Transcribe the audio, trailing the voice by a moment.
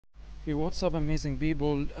Hey, what's up, amazing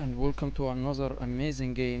people, and welcome to another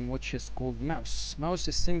amazing game which is called Mouse. Mouse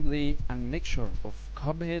is simply a mixture of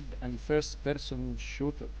Cuphead and first person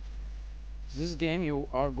shooter. This game you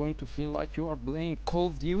are going to feel like you are playing Call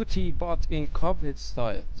of Duty but in Cuphead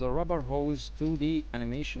style. The rubber hose 2D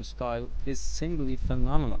animation style is simply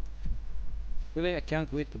phenomenal. Really, I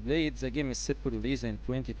can't wait to play it. The game is set to release in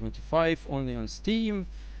 2025 only on Steam.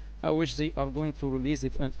 I wish they are going to release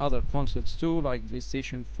it on other consoles too, like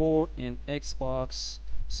PlayStation 4 and Xbox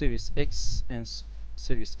Series X and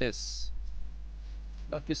Series S.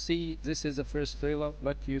 Like you see, this is the first trailer.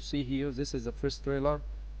 Like you see here, this is the first trailer,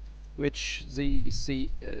 which they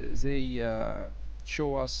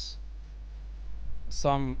show us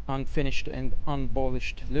some unfinished and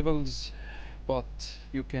unpolished levels, but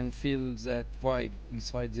you can feel that vibe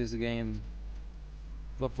inside this game.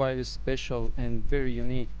 The vibe is special and very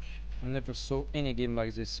unique. I never saw any game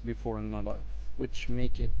like this before in my life, which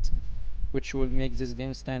will make this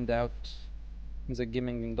game stand out in the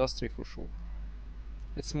gaming industry for sure.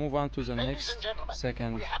 Let's move on to the next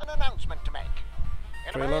second we have an announcement to make. In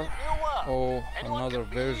a trailer. brave new world, Oh, anyone another can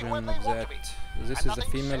be version where of they want that. to be. This And is the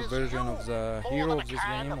nothing female says version you of the more hero than of a this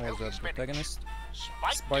can game, of or the healthy spinach. protagonist.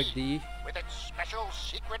 Spike Spike D. with its special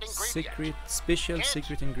secret ingredient. Special Kids,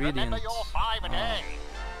 secret ingredient. Remember your 5 a day.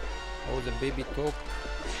 Oh, the baby took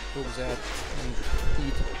that and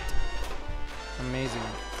eat it. Amazing.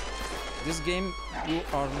 This game, you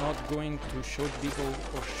are not going to shoot people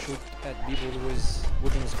or shoot at people with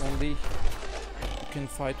weapons only. You can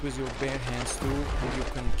fight with your bare hands too, and you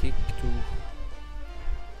can kick too.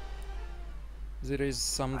 There is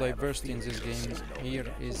some diversity in this game. He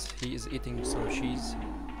is eating some cheese,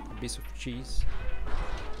 a piece of cheese.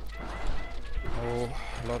 Oh,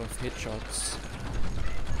 a lot of headshots.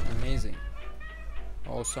 Amazing.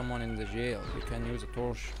 Oh, someone in the jail. You can use a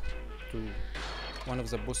torch to one of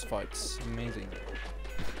the boss fights. Amazing.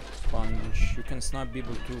 Sponge. You can snipe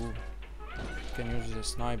people too. You can use a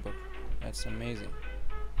sniper. That's amazing.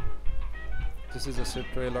 This is the third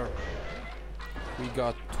trailer. We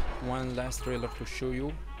got one last trailer to show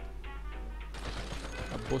you.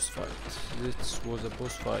 A boss fight. This was a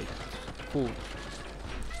boss fight. Cool.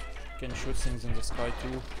 You can shoot things in the sky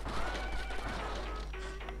too.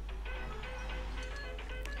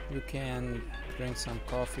 You can drink some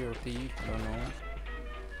coffee or tea, I don't know.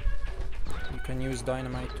 You can use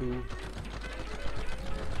dynamite too.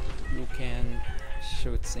 You can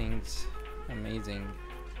shoot things. Amazing.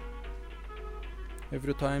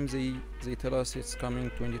 Every time they tell us it's coming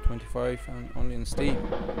 2025 and only in Steam.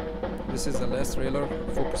 This is the last trailer.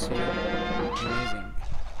 Focus here. Amazing.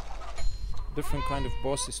 Different kind of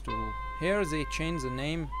bosses too. Here they change the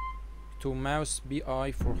name to Mouse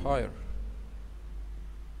BI for hire.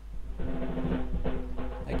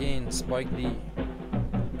 Again, Spike D,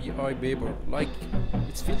 BI Baber. Like,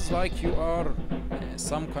 it feels like you are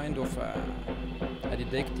some kind of a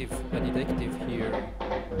detective here.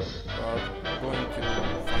 You are going to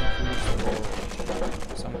find clues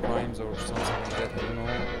or some crimes or something like that. I don't know.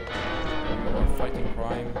 You are fighting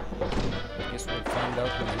crime. I guess we'll find out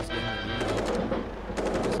when this game releases.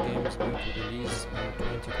 This game is going to release in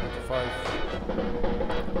 2025.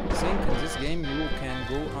 I think in this game you can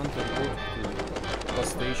go underwater to bus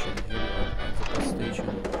station. Here we are at the bus station.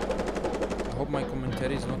 I hope my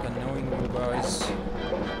commentary is not annoying you guys.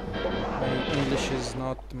 My English is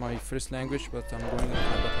not my first language, but I'm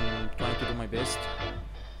trying to do my best.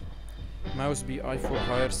 Mouse BI for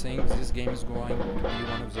hire thinks this game is going to be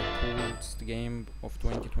one of the coolest game of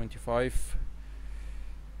 2025.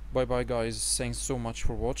 Bye bye guys, thanks so much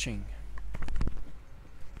for watching.